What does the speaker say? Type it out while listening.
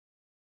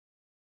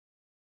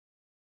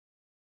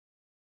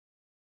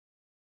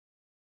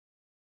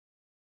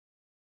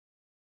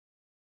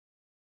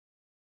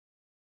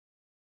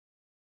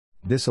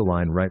This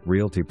Align Right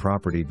Realty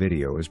property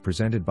video is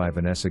presented by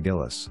Vanessa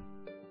Gillis.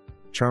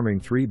 Charming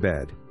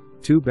 3-bed,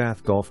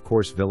 2-bath golf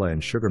course villa in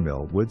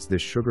Sugarmill Woods.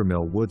 This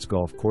Sugarmill Woods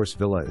golf course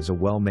villa is a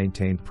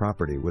well-maintained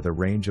property with a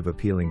range of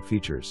appealing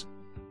features.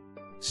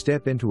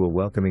 Step into a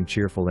welcoming,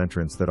 cheerful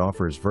entrance that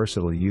offers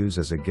versatile use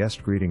as a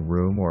guest greeting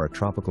room or a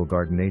tropical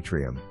garden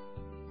atrium.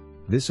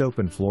 This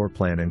open floor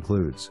plan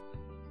includes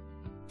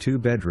 2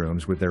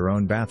 bedrooms with their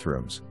own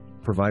bathrooms,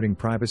 providing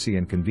privacy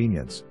and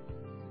convenience.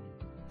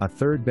 A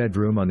 3rd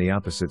bedroom on the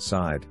opposite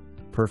side,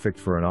 perfect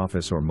for an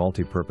office or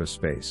multi-purpose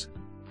space.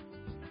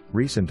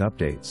 Recent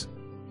updates: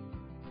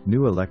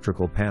 new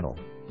electrical panel,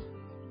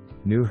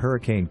 new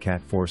Hurricane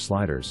Cat 4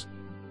 sliders,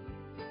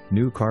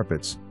 new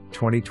carpets,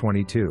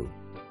 2022,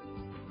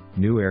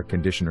 new air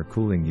conditioner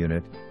cooling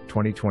unit,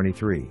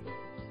 2023,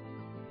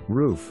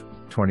 roof,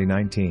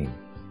 2019,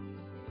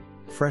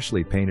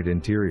 freshly painted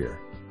interior,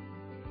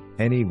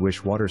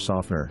 NEWish water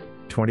softener,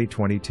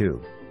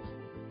 2022,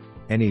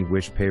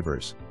 NEWish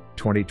pavers,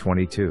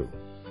 2022.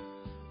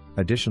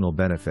 Additional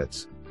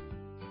benefits: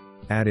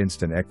 add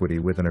instant equity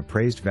with an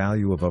appraised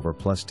value of over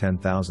plus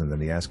 $10,000 than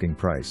the asking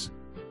price.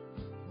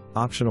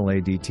 Optional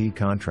ADT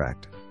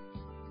contract.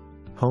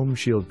 Home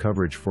shield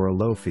coverage for a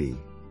low fee.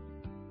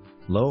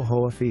 Low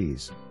HOA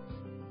fees.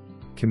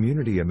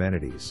 Community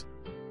amenities.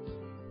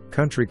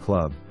 Country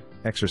club,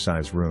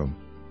 exercise room,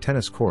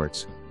 tennis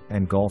courts,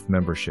 and golf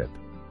membership.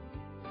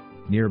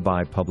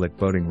 Nearby public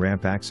boating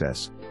ramp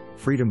access,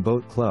 Freedom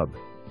Boat Club,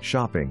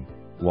 shopping,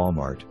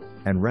 Walmart,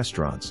 and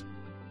restaurants.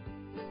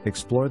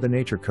 Explore the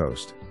Nature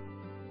Coast.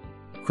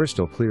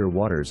 Crystal clear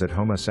waters at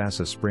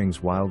HOMOSASSA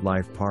Springs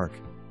Wildlife Park,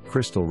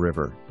 Crystal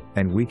River,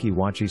 and Weeki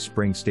Wachee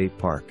Spring State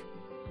Park.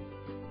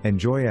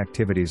 Enjoy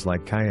activities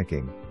like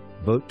kayaking,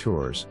 boat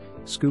tours,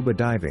 scuba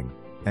diving,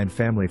 and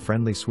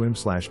family-friendly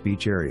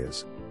swim/beach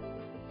areas.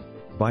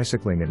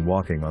 Bicycling and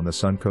walking on the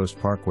Suncoast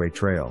Parkway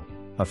Trail,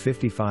 a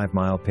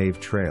 55-mile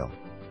paved trail.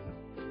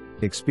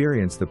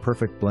 Experience the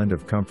perfect blend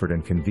of comfort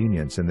and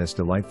convenience in this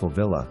delightful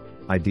villa,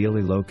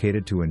 ideally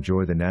located to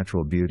enjoy the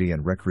natural beauty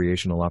and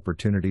recreational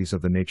opportunities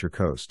of the Nature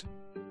Coast.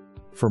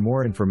 For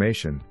more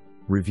information,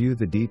 review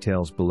the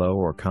details below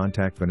or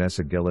contact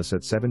Vanessa Gillis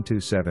at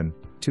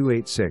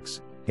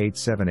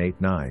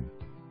 727-286-8789.